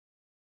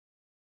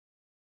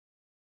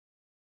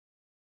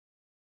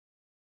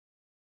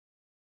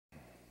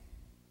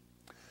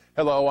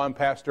Hello, I'm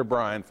Pastor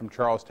Brian from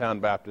Charlestown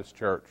Baptist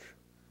Church.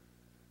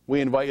 We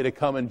invite you to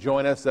come and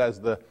join us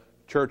as the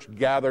church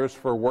gathers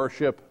for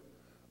worship.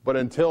 But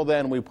until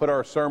then, we put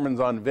our sermons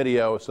on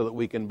video so that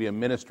we can be a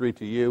ministry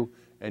to you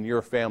and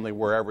your family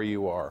wherever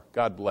you are.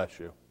 God bless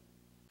you.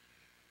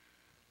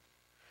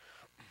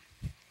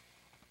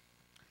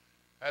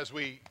 As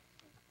we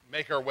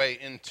make our way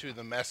into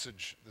the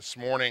message this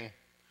morning,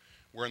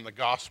 we're in the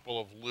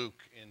Gospel of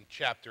Luke in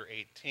chapter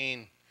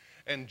 18.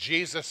 And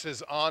Jesus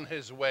is on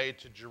his way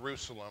to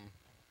Jerusalem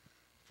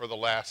for the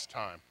last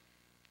time.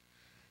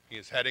 He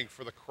is heading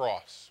for the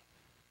cross.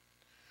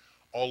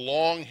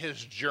 Along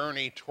his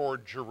journey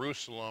toward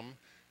Jerusalem,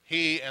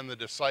 he and the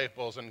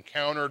disciples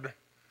encountered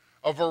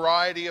a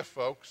variety of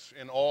folks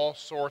in all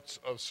sorts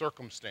of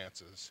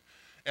circumstances.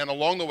 And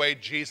along the way,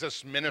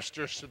 Jesus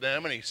ministers to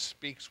them and he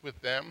speaks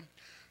with them.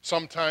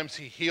 Sometimes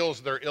he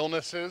heals their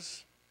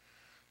illnesses.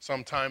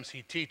 Sometimes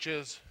he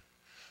teaches.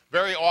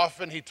 Very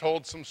often he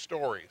told some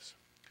stories,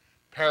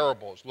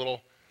 parables,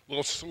 little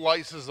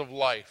slices of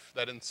life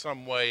that in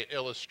some way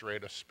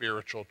illustrate a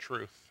spiritual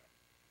truth.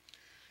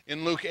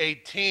 In Luke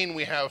 18,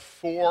 we have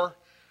 4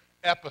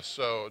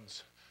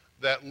 episodes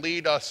that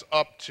lead us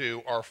up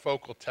to our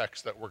focal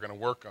text that we're going to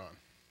work on.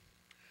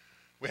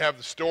 We have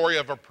the story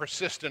of a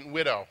persistent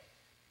widow.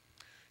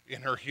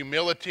 In her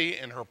humility,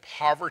 in her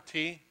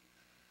poverty,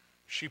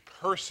 she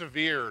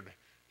persevered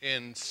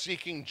in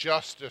seeking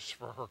justice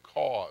for her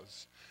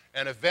cause.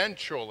 And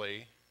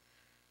eventually,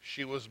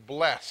 she was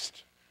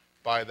blessed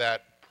by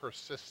that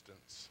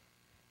persistence.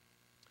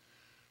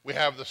 We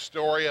have the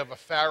story of a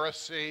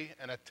Pharisee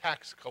and a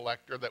tax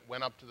collector that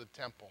went up to the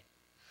temple.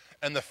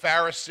 And the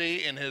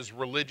Pharisee, in his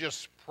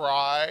religious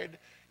pride,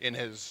 in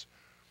his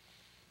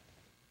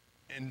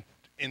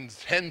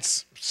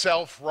intense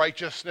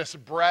self-righteousness,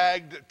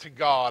 bragged to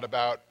God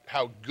about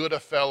how good a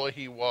fellow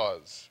he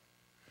was.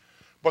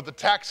 But the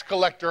tax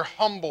collector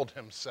humbled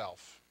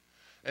himself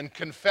and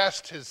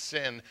confessed his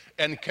sin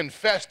and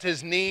confessed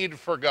his need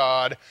for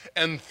God,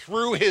 and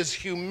through his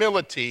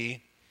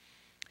humility,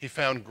 he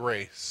found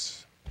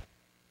grace.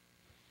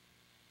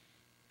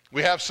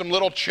 We have some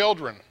little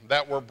children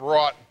that were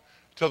brought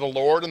to the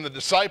Lord, and the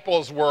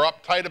disciples were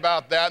uptight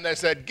about that, and they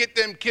said, "Get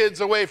them kids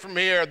away from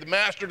here. The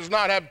master does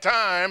not have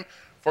time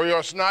for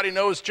your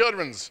snotty-nosed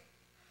children's."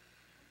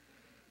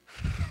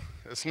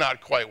 It's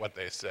not quite what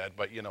they said,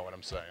 but you know what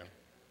I'm saying.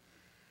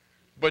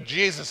 But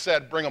Jesus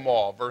said, "Bring them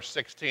all," verse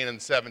 16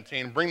 and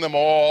 17. "Bring them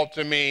all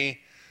to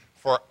me,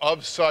 for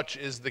of such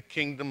is the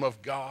kingdom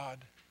of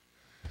God.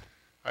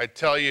 I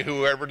tell you,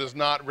 whoever does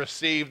not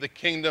receive the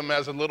kingdom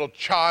as a little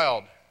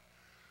child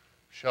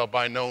shall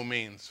by no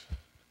means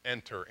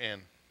enter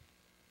in."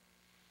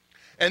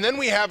 And then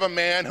we have a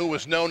man who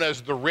was known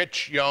as the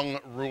rich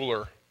young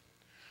ruler,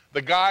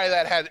 the guy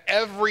that had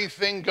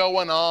everything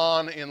going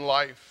on in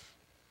life: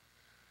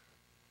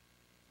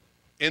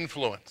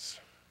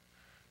 influence,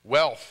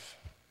 wealth.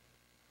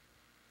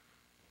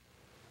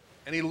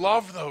 And he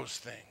loved those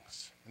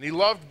things. And he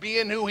loved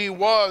being who he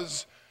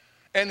was,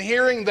 and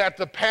hearing that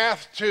the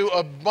path to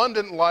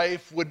abundant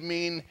life would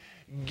mean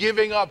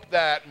giving up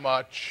that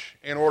much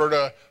in order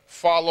to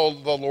follow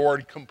the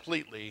Lord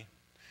completely.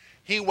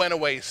 He went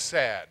away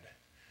sad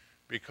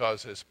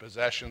because his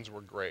possessions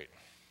were great.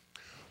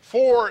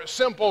 4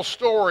 simple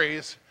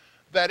stories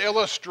that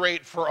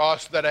illustrate for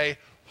us that a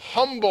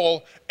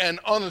humble and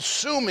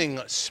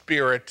unassuming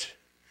spirit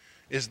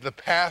is the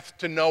path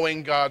to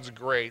knowing God's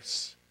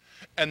grace,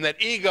 and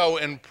that ego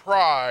and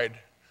pride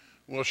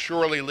will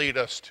surely lead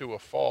us to a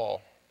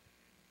fall.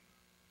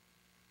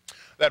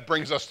 That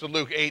brings us to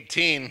Luke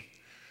 18,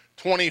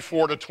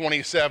 24 to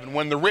 27.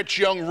 When the rich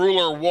young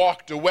ruler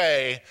walked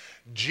away,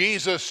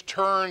 Jesus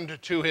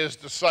turned to his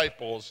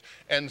disciples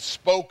and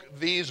spoke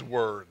these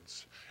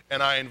words.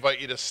 And I invite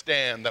you to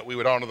stand that we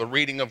would honor the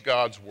reading of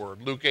God's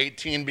word. Luke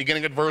 18,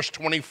 beginning at verse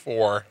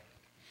 24.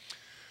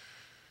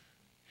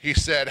 He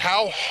said,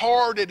 "How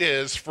hard it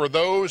is for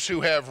those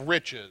who have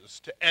riches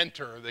to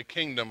enter the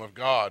kingdom of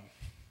God.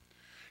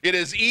 It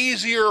is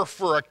easier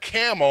for a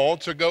camel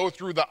to go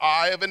through the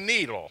eye of a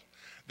needle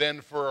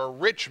than for a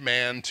rich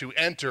man to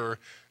enter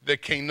the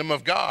kingdom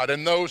of God."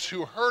 And those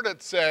who heard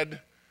it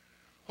said,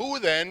 "Who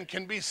then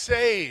can be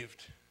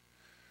saved?"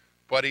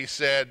 But he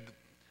said,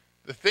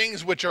 "The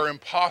things which are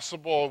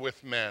impossible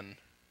with men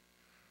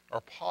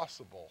are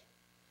possible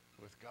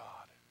with God."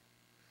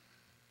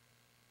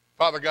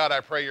 Father God, I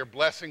pray your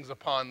blessings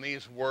upon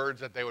these words,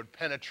 that they would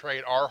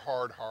penetrate our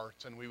hard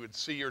hearts and we would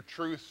see your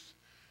truth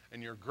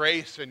and your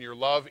grace and your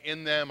love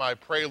in them. I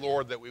pray,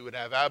 Lord, that we would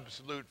have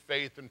absolute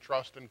faith and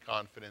trust and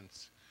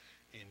confidence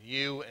in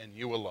you and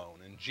you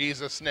alone. In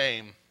Jesus'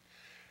 name,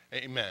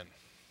 amen.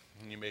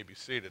 And you may be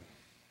seated.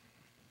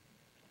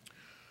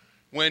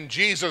 When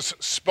Jesus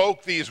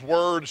spoke these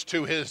words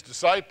to his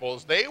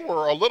disciples, they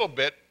were a little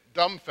bit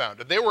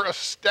dumbfounded. They were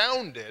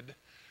astounded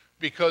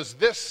because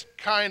this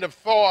kind of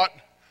thought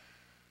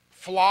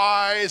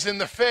flies in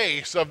the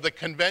face of the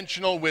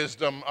conventional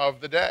wisdom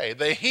of the day.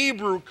 The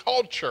Hebrew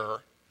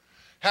culture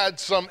had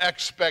some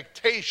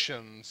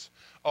expectations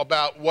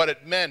about what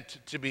it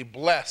meant to be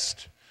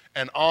blessed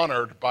and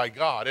honored by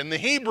God. In the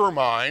Hebrew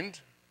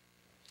mind,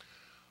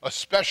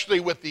 especially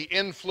with the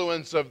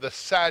influence of the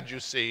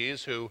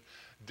Sadducees who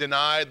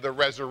denied the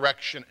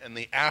resurrection and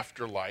the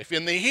afterlife,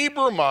 in the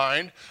Hebrew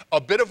mind,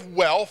 a bit of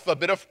wealth, a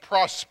bit of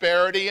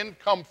prosperity and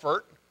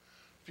comfort,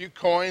 a few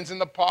coins in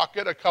the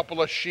pocket, a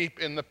couple of sheep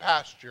in the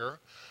pasture,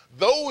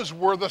 those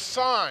were the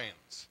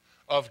signs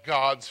of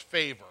God's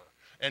favor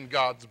and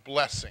God's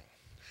blessing.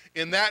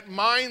 In that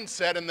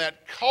mindset, in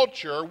that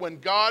culture, when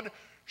God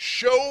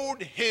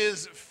showed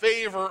his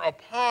favor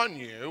upon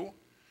you,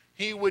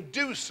 he would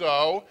do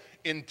so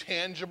in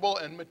tangible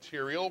and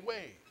material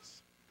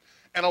ways.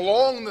 And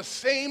along the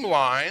same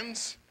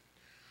lines,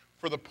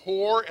 for the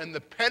poor and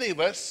the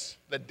penniless,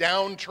 the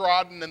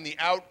downtrodden and the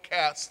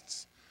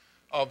outcasts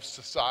of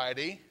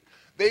society,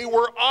 they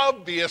were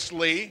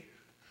obviously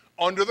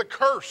under the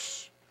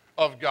curse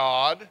of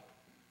God,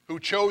 who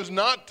chose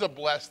not to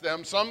bless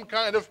them, some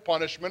kind of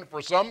punishment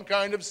for some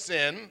kind of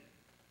sin.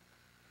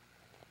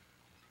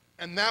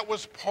 And that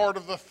was part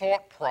of the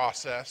thought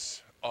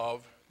process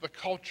of the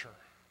culture.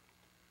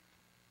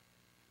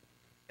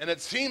 And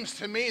it seems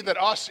to me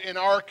that us in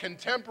our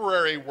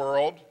contemporary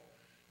world,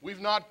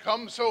 we've not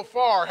come so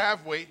far,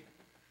 have we?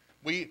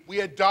 We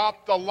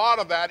adopt a lot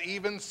of that,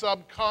 even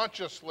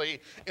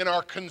subconsciously. In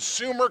our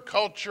consumer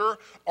culture,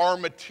 our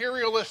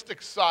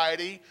materialistic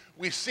society,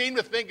 we seem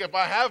to think if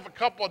I have a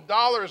couple of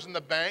dollars in the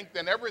bank,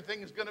 then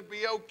everything's going to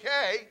be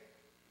okay.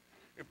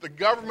 If the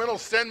government will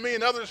send me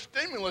another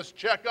stimulus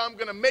check, I'm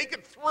going to make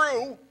it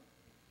through.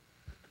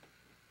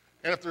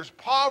 And if there's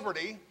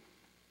poverty,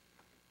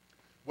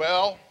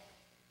 well,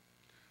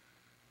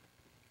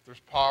 if there's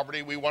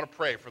poverty, we want to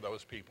pray for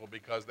those people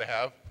because they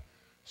have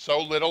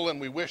so little,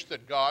 and we wish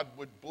that God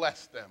would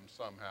bless them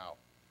somehow,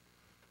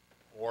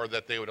 or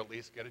that they would at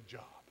least get a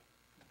job.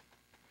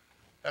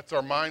 That's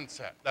our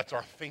mindset. That's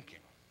our thinking.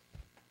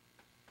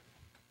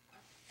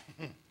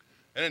 And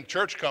then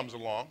church comes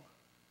along,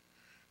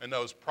 and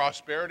those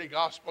prosperity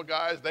gospel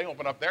guys, they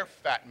open up their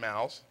fat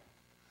mouths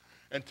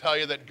and tell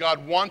you that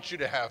God wants you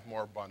to have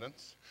more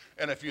abundance,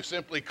 and if you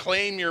simply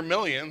claim your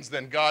millions,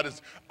 then God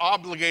is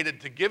obligated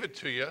to give it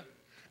to you,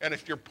 and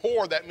if you're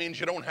poor, that means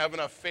you don't have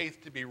enough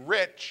faith to be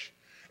rich.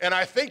 And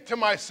I think to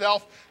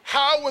myself,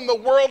 how in the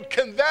world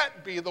can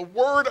that be the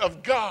Word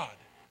of God?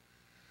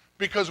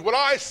 Because what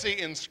I see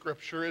in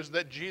Scripture is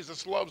that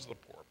Jesus loves the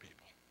poor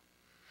people.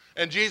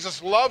 And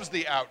Jesus loves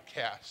the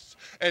outcasts.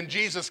 And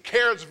Jesus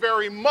cares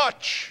very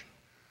much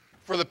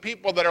for the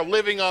people that are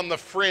living on the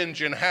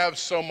fringe and have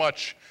so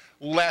much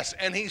less.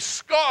 And he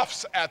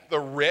scoffs at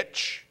the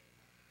rich,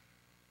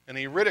 and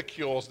he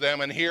ridicules them.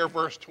 And here,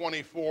 verse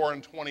 24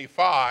 and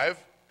 25,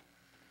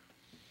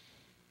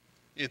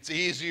 it's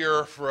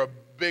easier for a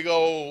big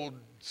old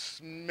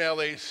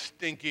smelly,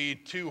 stinky,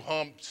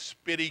 two-humped,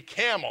 spitty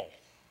camel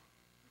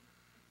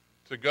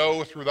to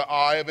go through the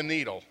eye of a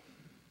needle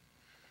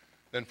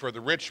than for the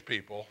rich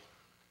people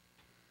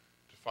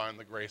to find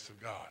the grace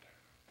of God.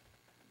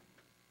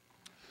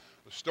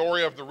 The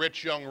story of the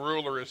rich young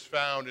ruler is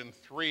found in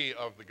 3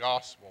 of the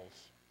Gospels.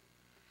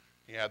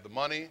 He had the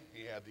money,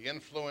 he had the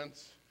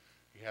influence,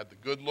 he had the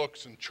good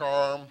looks and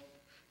charm,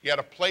 he had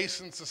a place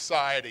in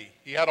society,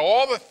 he had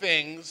all the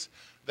things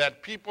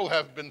that people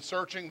have been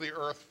searching the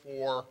earth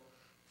for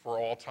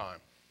all time.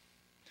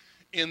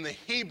 In the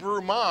Hebrew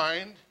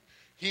mind,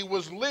 he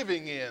was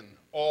living in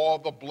all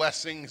the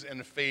blessings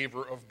and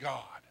favor of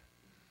God.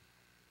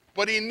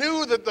 But he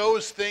knew that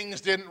those things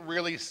didn't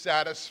really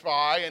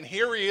satisfy, and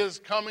here he is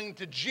coming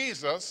to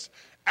Jesus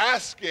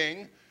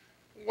asking,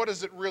 what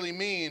does it really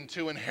mean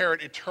to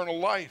inherit eternal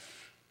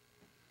life?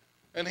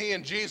 And he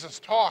and Jesus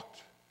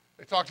talked.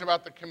 They talked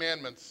about the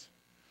commandments,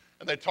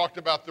 and they talked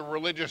about the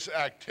religious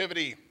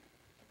activity.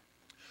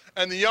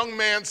 And the young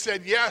man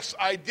said, yes,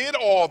 I did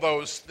all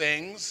those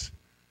things.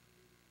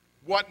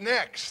 What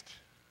next?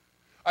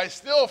 I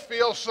still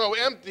feel so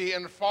empty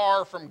and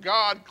far from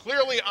God.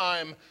 Clearly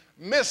I'm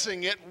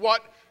missing it.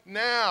 What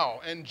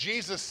now? And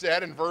Jesus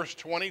said in verse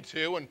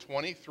 22 and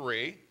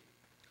 23,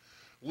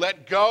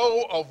 let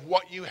go of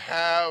what you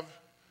have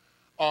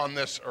on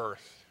this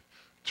earth.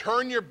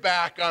 Turn your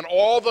back on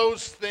all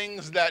those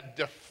things that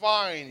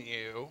define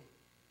you,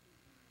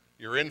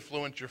 your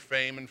influence, your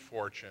fame, and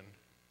fortune.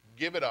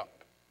 Give it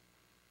up.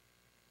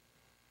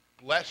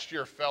 Bless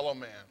your fellow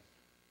man,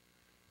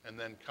 and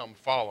then come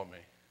follow me.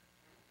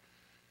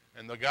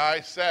 And the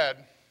guy said,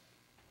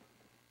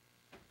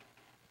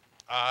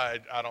 I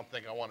don't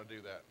think I want to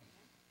do that.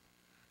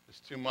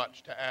 It's too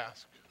much to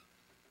ask.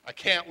 I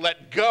can't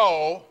let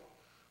go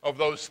of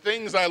those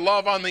things I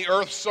love on the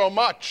earth so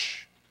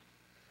much.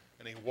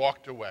 And he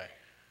walked away.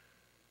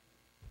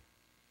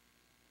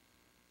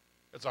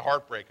 It's a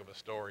heartbreak of a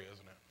story,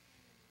 isn't it?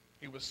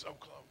 He was so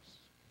close.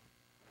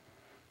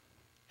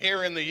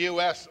 Here in the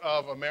U.S.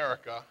 of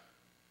America,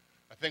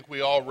 I think we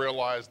all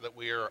realize that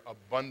we are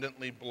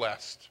abundantly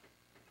blessed.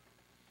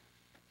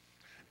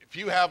 If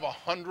you have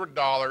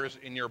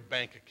 $100 in your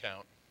bank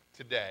account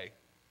today,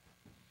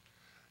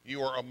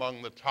 you are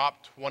among the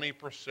top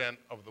 20%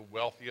 of the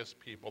wealthiest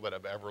people that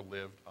have ever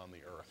lived on the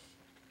earth.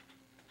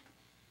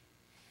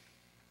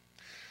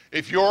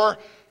 If your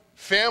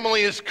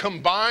family's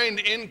combined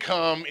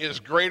income is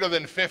greater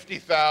than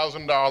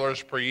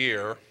 $50,000 per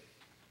year,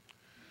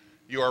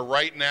 you are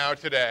right now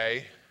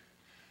today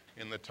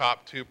in the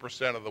top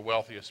 2% of the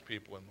wealthiest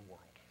people in the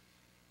world.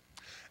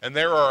 And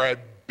there are 1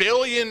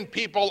 billion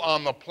people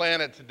on the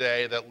planet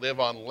today that live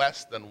on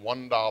less than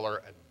 $1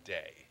 a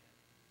day.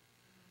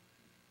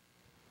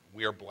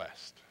 We are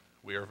blessed.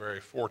 We are very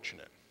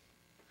fortunate.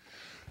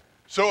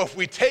 So if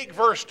we take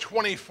verse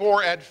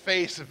 24 at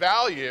face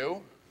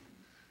value,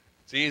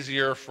 it's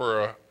easier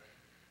for a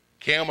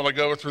camel to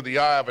go through the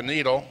eye of a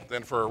needle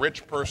than for a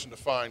rich person to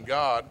find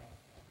God.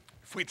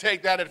 If we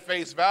take that at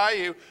face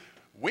value,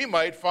 we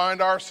might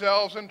find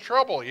ourselves in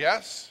trouble,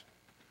 yes?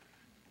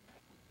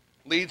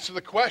 Leads to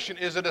the question,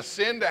 is it a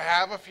sin to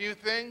have a few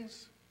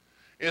things?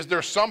 Is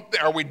there something,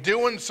 are we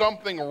doing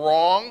something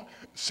wrong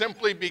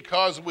simply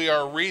because we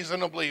are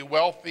reasonably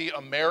wealthy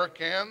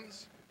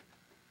Americans?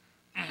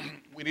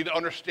 We need to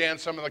understand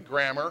some of the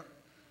grammar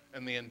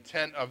and the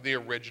intent of the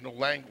original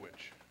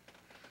language.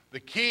 The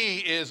key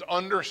is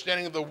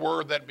understanding the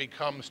word that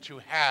becomes to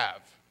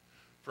have,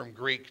 from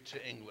Greek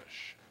to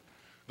English.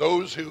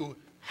 Those who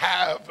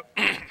have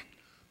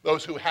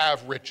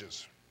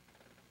riches.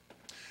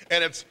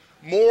 And it's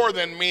more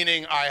than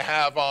meaning I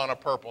have on a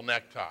purple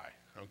necktie,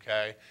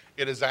 okay?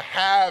 It is a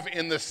have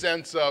in the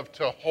sense of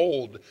to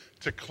hold,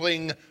 to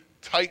cling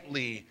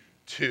tightly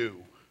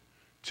to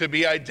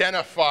be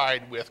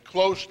identified with,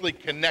 closely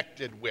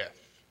connected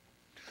with.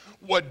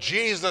 What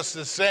Jesus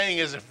is saying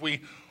is if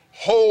we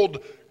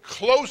hold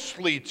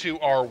closely to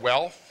our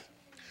wealth,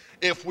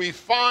 if we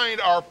find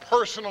our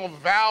personal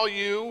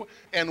value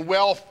and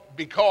wealth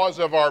because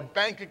of our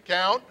bank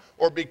account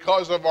or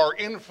because of our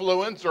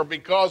influence or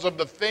because of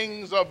the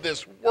things of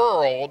this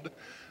world,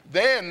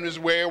 then is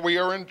where we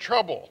are in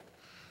trouble.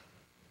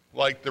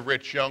 Like the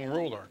rich young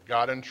ruler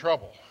got in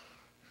trouble.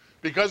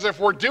 Because if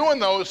we're doing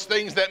those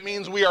things, that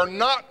means we are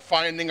not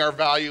finding our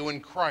value in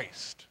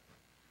Christ.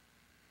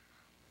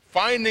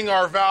 Finding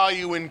our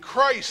value in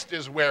Christ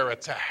is where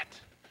it's at,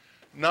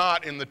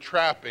 not in the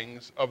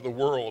trappings of the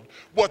world.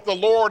 What the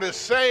Lord is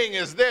saying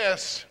is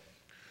this: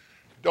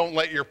 don't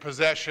let your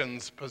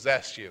possessions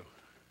possess you.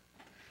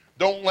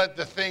 Don't let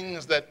the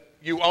things that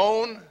you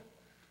own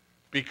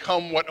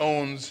become what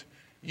owns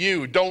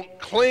you. Don't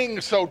cling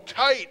so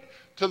tight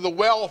to the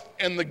wealth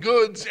and the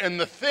goods and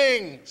the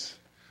things,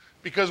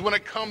 because when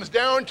it comes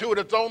down to it,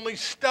 it's only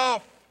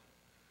stuff.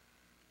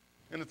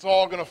 And it's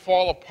all going to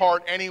fall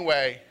apart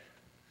anyway.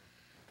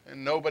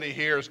 And nobody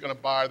here is going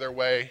to buy their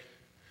way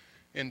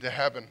into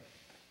heaven.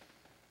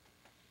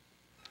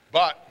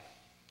 But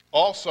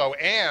also,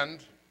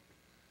 and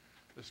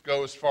this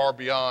goes far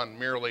beyond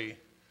merely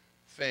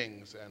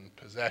things and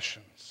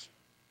possessions.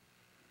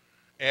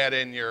 Add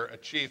in your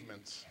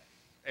achievements.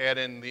 Add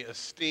in the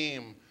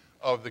esteem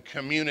of the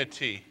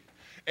community.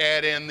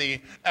 Add in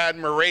the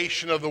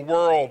admiration of the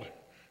world,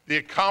 the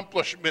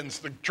accomplishments,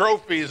 the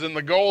trophies, and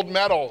the gold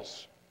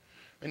medals.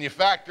 And you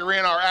factor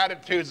in our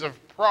attitudes of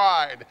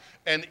pride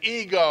and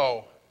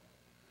ego,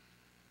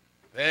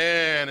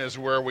 then is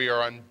where we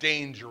are on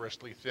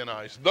dangerously thin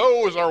ice.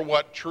 Those are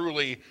what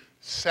truly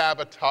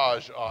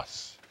sabotage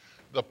us,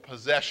 the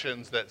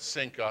possessions that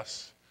sink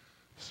us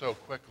so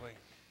quickly.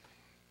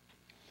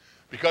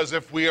 Because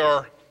if we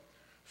are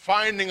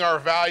finding our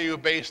value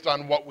based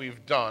on what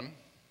we've done,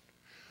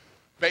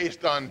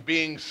 based on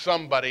being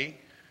somebody,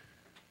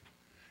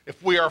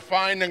 if we are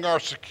finding our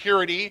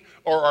security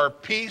or our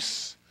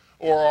peace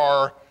or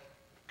our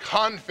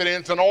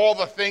confidence in all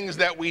the things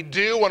that we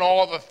do and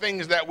all the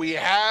things that we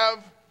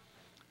have,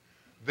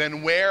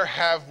 then where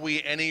have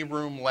we any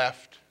room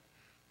left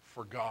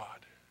for God?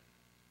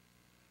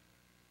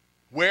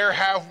 Where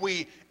have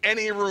we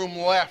any room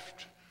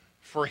left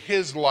for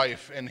His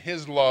life and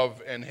His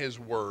love and His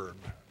word?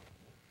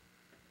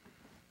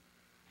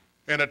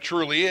 And it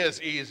truly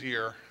is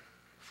easier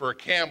for a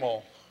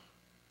camel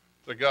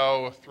to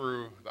go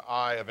through the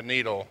eye of a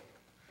needle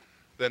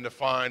than to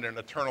find an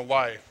eternal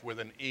life with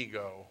an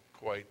ego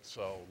quite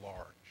so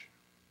large.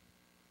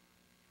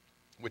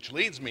 Which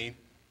leads me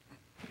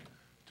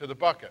to the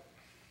bucket.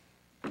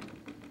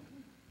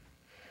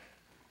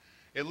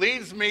 It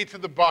leads me to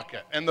the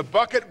bucket, and the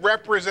bucket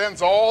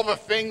represents all the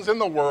things in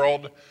the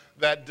world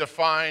that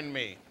define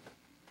me.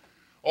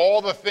 All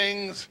the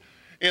things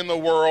in the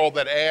world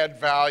that add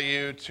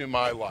value to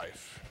my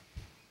life.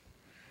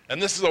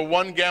 And this is a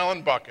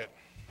 1-gallon bucket.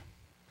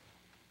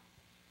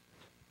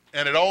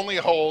 And it only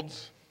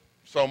holds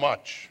so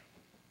much.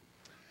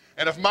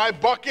 And if my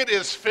bucket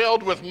is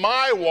filled with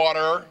my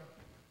water,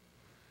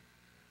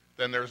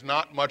 then there's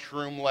not much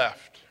room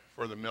left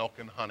for the milk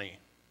and honey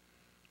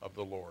of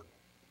the Lord.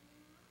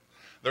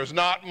 There's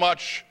not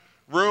much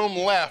room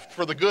left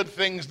for the good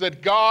things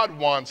that God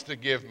wants to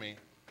give me.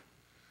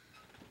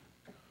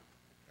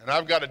 And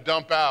I've got to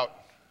dump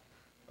out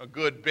a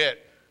good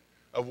bit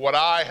of what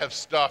I have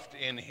stuffed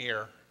in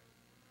here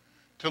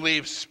to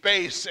leave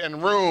space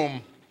and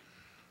room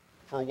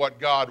for what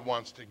God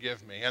wants to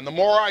give me. And the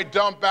more I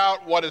dump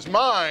out what is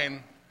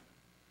mine,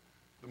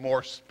 the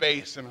more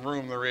space and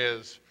room there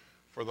is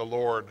for the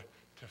Lord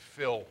to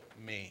fill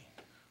me.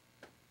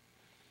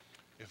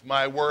 If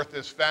my worth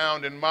is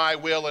found in my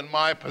will and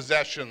my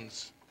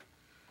possessions,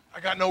 I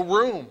got no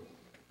room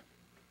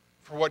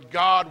for what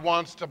God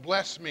wants to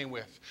bless me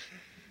with.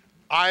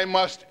 I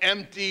must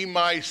empty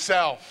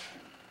myself.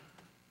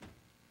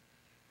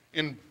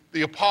 In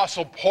the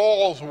Apostle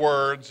Paul's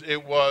words,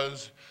 it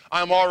was,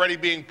 I'm already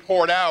being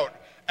poured out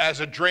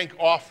as a drink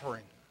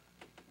offering.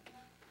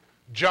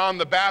 John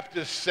the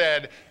Baptist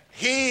said,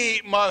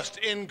 he must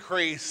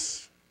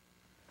increase,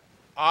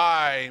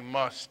 I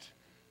must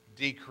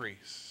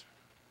decrease.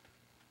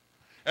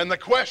 And the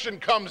question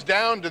comes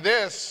down to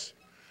this: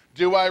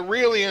 do I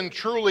really and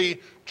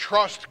truly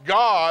trust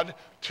God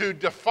to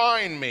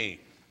define me?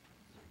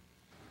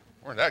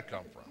 Where'd that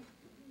come from?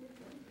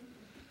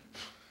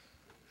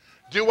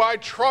 Do I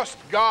trust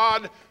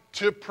God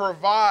to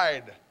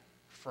provide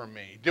for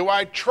me? Do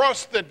I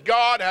trust that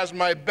God has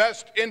my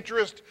best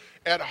interest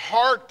at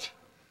heart?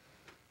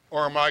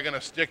 Or am I going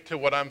to stick to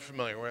what I'm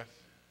familiar with?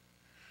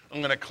 I'm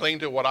going to cling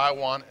to what I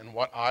want and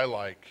what I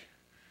like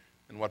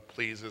and what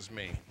pleases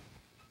me.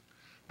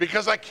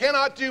 Because I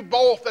cannot do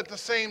both at the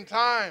same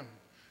time.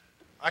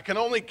 I can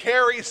only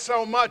carry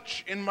so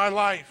much in my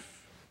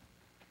life.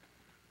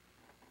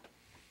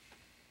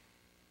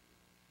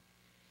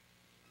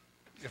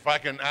 If I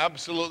can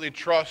absolutely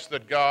trust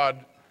that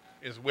God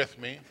is with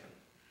me,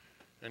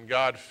 and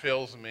God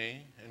fills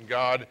me, and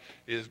God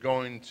is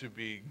going to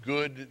be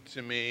good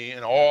to me,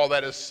 and all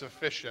that is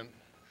sufficient,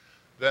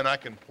 then I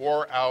can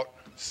pour out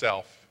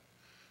self,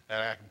 and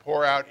I can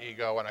pour out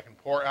ego, and I can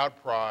pour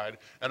out pride,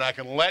 and I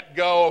can let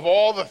go of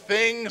all the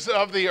things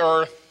of the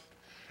earth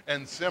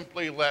and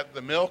simply let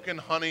the milk and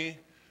honey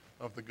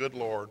of the good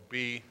Lord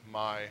be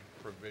my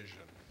provision.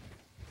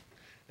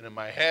 And in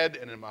my head,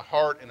 and in my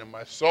heart, and in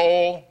my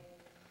soul,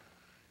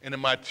 and in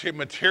my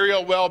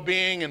material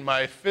well-being, in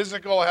my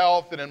physical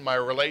health, and in my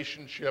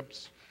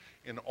relationships,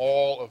 in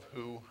all of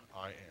who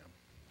I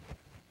am.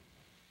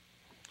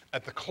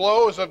 At the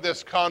close of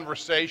this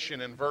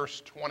conversation in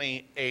verse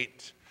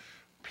 28,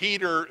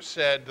 Peter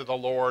said to the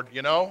Lord,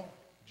 you know,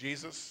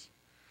 Jesus,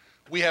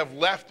 we have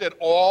left it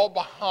all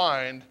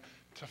behind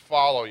to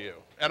follow you.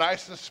 And I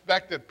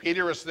suspect that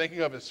Peter is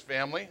thinking of his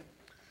family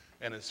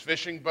and his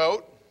fishing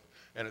boat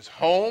and his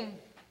home,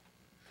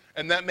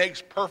 and that makes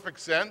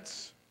perfect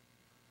sense.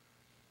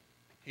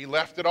 He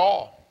left it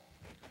all.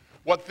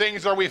 What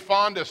things are we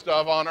fondest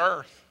of on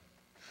earth?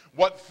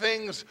 What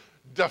things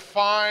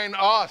define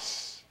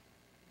us?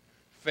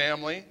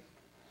 Family,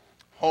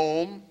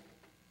 home,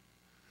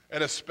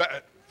 and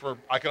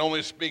I can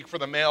only speak for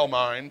the male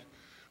mind,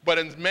 but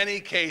in many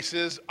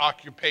cases,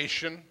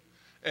 occupation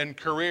and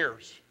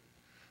careers.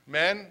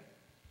 Men,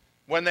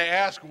 when they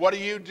ask, what do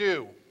you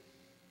do?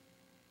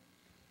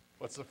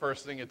 What's the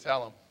first thing you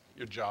tell them?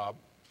 Your job.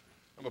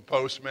 I'm a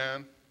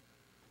postman.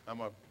 I'm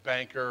a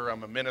banker,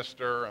 I'm a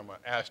minister, I'm an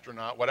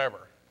astronaut,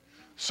 whatever.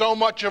 So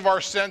much of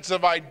our sense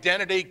of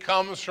identity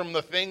comes from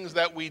the things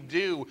that we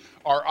do,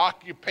 our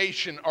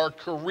occupation, our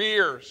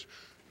careers.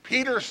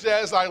 Peter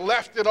says, I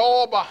left it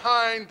all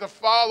behind to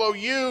follow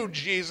you,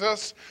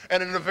 Jesus.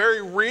 And in a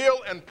very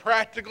real and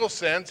practical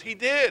sense, he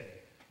did.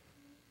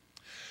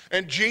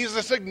 And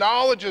Jesus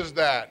acknowledges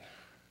that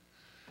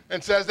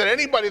and says that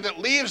anybody that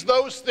leaves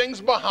those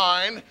things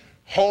behind,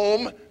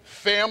 home,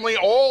 family,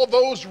 all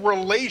those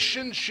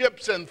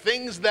relationships and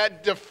things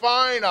that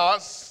define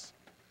us,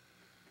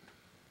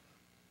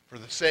 for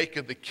the sake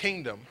of the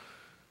kingdom,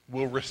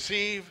 will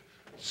receive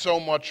so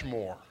much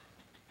more.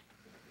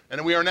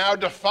 And we are now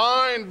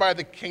defined by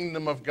the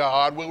kingdom of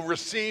God, will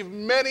receive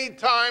many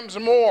times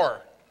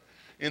more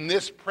in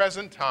this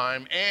present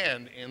time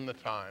and in the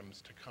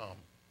times to come.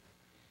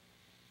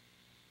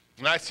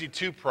 And I see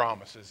two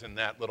promises in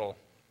that little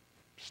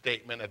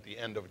statement at the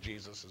end of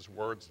Jesus'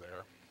 words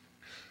there.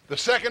 The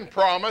second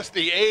promise,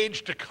 the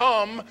age to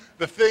come,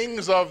 the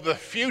things of the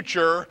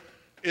future,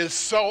 is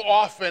so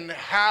often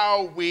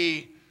how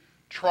we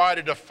try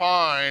to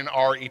define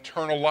our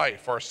eternal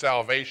life, our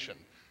salvation,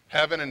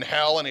 heaven and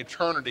hell and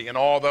eternity and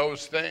all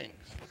those things.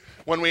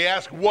 When we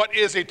ask, what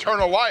is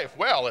eternal life?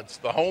 Well, it's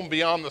the home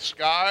beyond the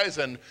skies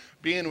and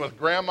being with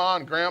grandma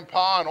and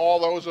grandpa and all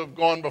those who have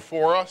gone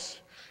before us.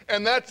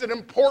 And that's an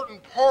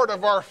important part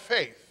of our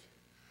faith.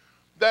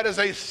 That is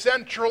a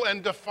central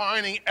and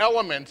defining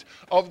element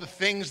of the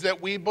things that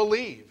we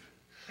believe.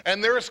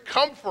 And there is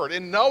comfort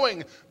in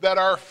knowing that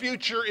our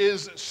future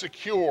is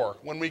secure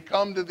when we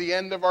come to the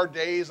end of our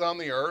days on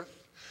the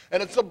earth.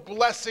 And it's a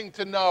blessing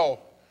to know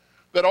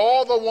that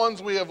all the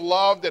ones we have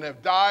loved and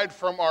have died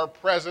from our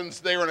presence,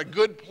 they are in a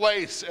good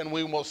place and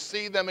we will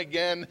see them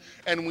again,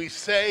 and we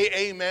say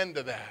amen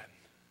to that.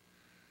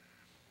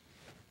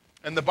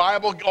 And the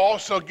Bible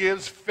also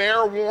gives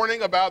fair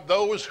warning about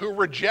those who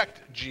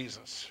reject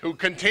Jesus, who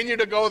continue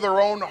to go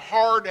their own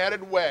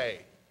hard-headed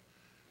way.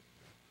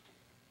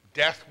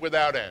 Death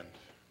without end.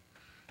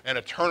 An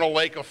eternal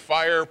lake of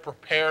fire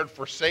prepared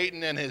for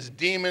Satan and his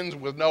demons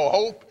with no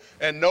hope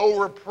and no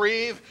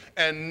reprieve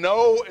and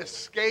no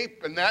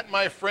escape. And that,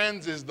 my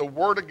friends, is the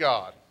Word of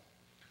God.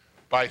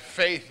 By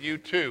faith, you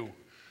too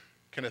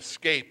can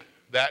escape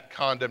that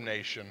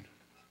condemnation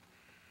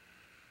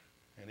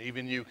And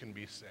even you can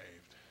be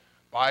saved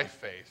by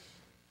faith,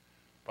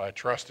 by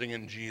trusting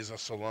in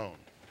Jesus alone.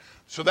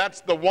 So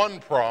that's the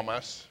one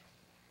promise.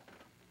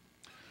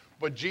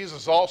 But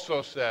Jesus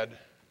also said,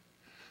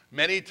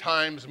 many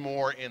times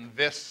more in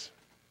this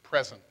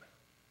present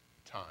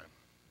time,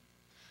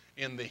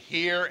 in the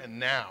here and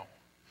now,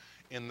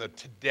 in the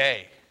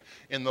today,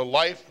 in the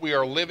life we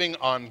are living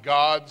on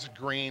God's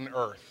green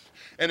earth.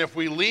 And if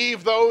we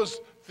leave those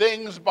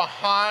things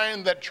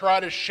behind that try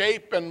to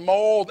shape and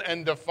mold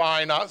and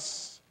define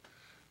us,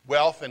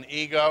 wealth and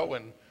ego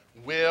and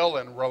will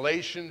and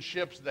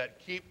relationships that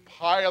keep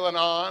piling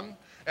on,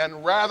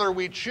 and rather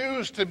we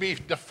choose to be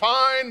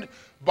defined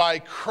by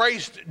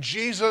Christ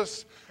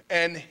Jesus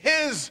and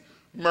his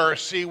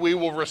mercy, we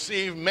will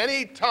receive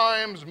many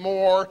times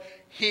more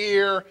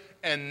here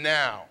and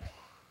now.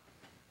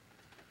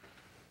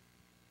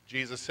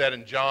 Jesus said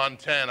in John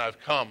 10, I've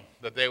come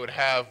that they would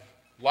have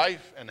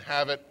life and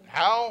have it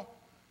how?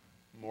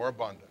 More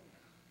abundant.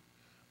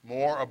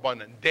 More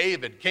abundant.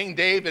 King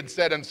David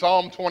said in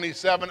Psalm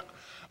 27,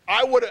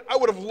 I would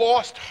have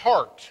lost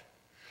heart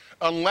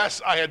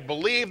unless I had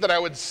believed that I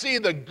would see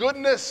the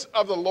goodness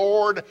of the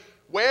Lord.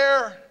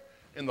 Where?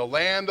 In the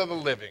land of the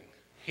living.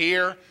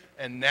 Here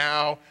and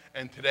now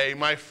and today.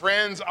 My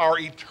friends, our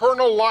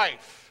eternal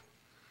life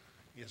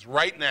is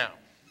right now.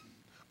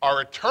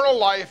 Our eternal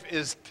life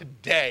is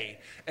today.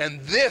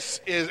 And this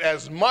is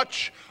as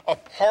much a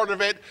part of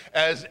it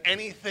as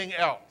anything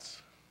else.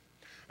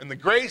 And the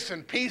grace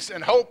and peace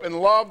and hope and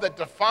love that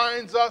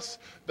defines us,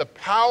 the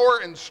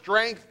power and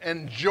strength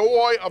and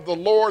joy of the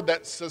Lord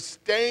that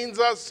sustains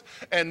us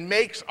and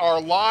makes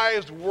our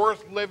lives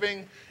worth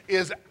living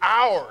is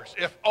ours,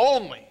 if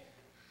only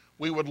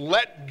we would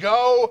let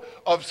go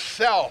of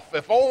self,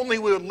 if only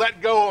we would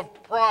let go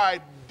of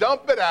pride,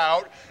 dump it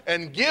out,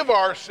 and give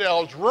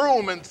ourselves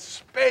room and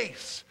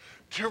space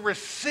to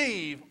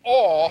receive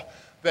all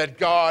that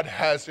God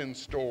has in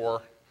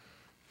store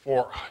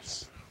for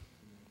us.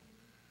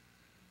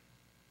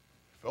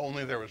 If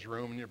only there was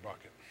room in your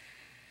bucket.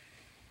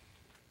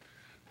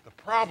 The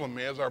problem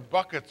is our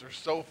buckets are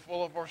so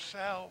full of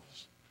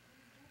ourselves.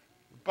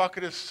 The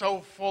bucket is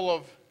so full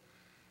of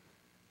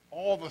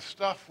all the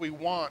stuff we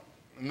want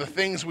and the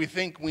things we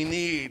think we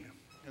need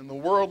and the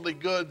worldly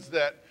goods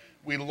that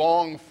we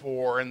long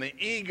for and the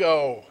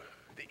ego,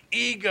 and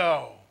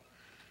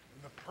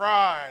the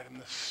pride and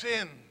the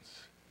sins.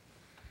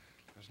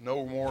 There's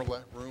no more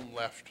room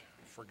left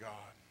for God.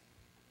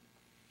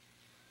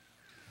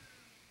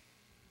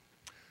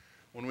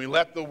 When we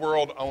let the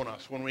world own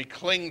us, when we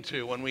cling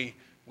to, when we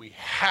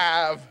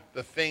have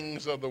the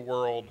things of the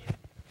world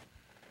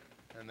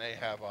and they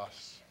have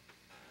us,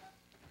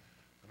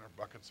 and our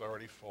bucket's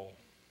already full.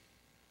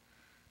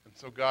 And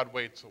so God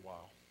waits a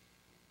while.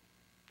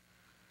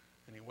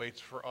 And he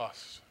waits for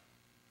us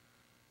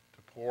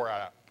to pour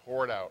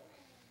it out,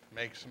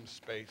 make some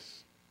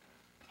space,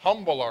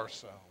 humble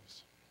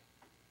ourselves,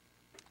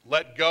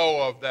 let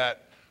go of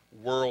that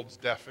world's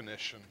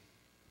definition,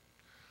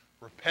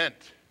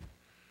 repent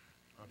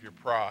of your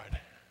pride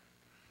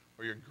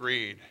or your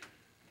greed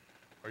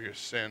or your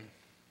sin,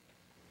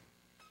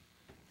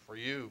 for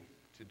you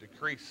to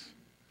decrease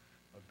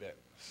a bit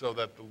so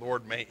that the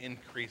Lord may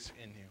increase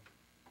in you.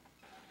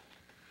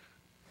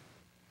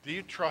 Do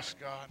you trust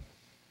God?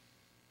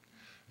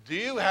 Do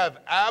you have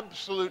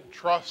absolute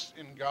trust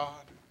in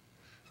God?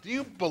 Do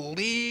you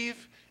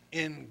believe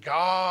in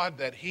God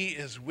that he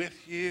is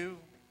with you?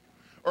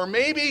 Or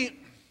maybe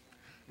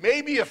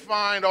you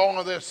find all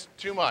of this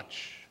too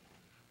much,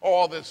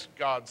 all this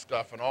God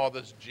stuff and all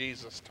this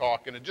Jesus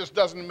talk, and it just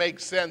doesn't make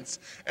sense,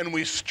 and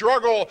we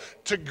struggle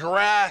to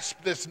grasp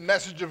this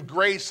message of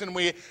grace, and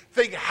we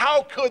think,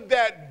 how could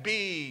that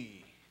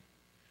be?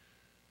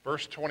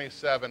 Verse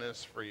 27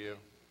 is for you.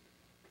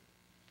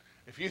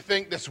 If you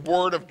think this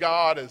word of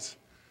God is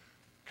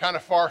kind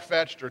of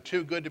far-fetched or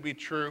too good to be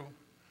true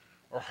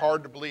or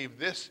hard to believe,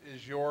 this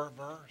is your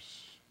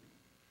verse.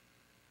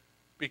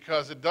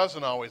 Because it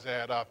doesn't always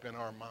add up in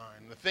our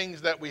mind. The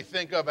things that we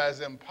think of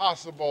as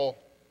impossible,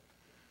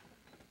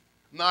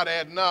 not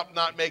adding up,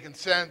 not making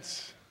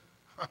sense,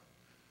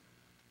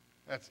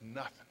 that's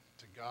nothing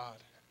to God.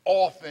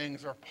 All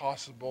things are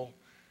possible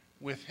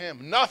with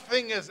him.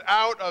 Nothing is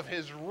out of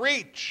his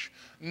reach.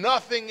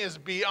 Nothing is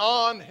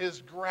beyond his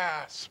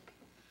grasp.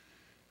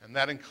 And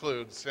that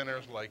includes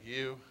sinners like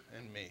you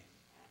and me.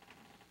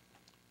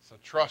 So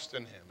trust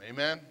in him.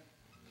 Amen?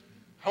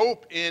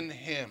 Hope in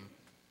him.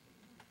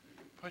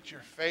 Put your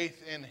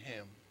faith in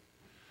him.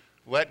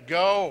 Let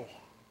go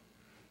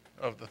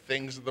of the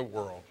things of the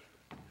world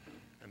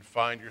and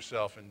find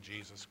yourself in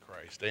Jesus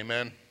Christ.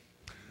 Amen?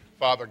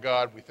 Father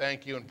God, we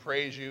thank you and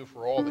praise you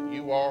for all that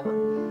you are.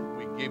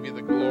 We give you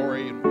the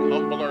glory and we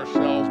humble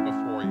ourselves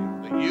before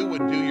you, that you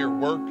would do your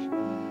work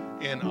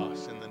in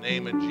us. In the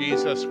name of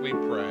Jesus we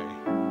pray.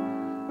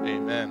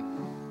 Amen.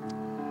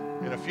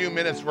 In a few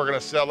minutes we're going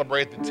to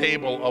celebrate the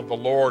table of the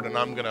Lord, and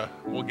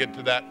we'll get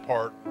to that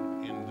part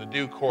in the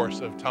due course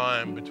of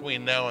time.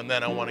 Between now and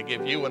then I want to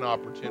give you an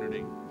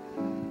opportunity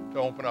to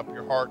open up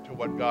your heart to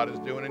what God is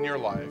doing in your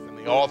life. And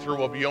the altar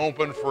will be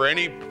open for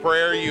any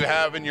prayer you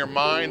have in your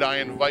mind. I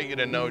invite you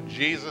to know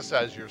Jesus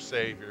as your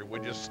Savior.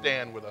 Would you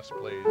stand with us,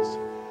 please?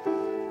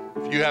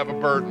 If you have a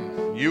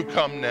burden, you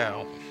come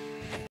now.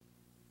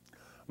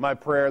 My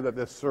prayer that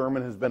this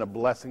sermon has been a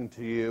blessing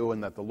to you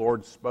and that the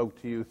Lord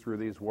spoke to you through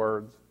these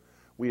words.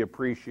 We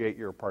appreciate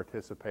your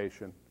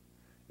participation.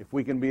 If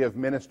we can be of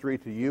ministry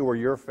to you or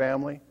your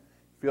family,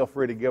 feel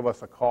free to give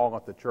us a call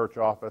at the church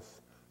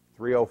office,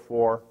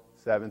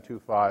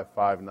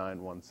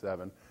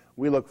 304-725-5917.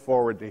 We look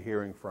forward to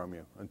hearing from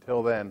you.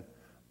 Until then,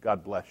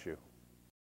 God bless you.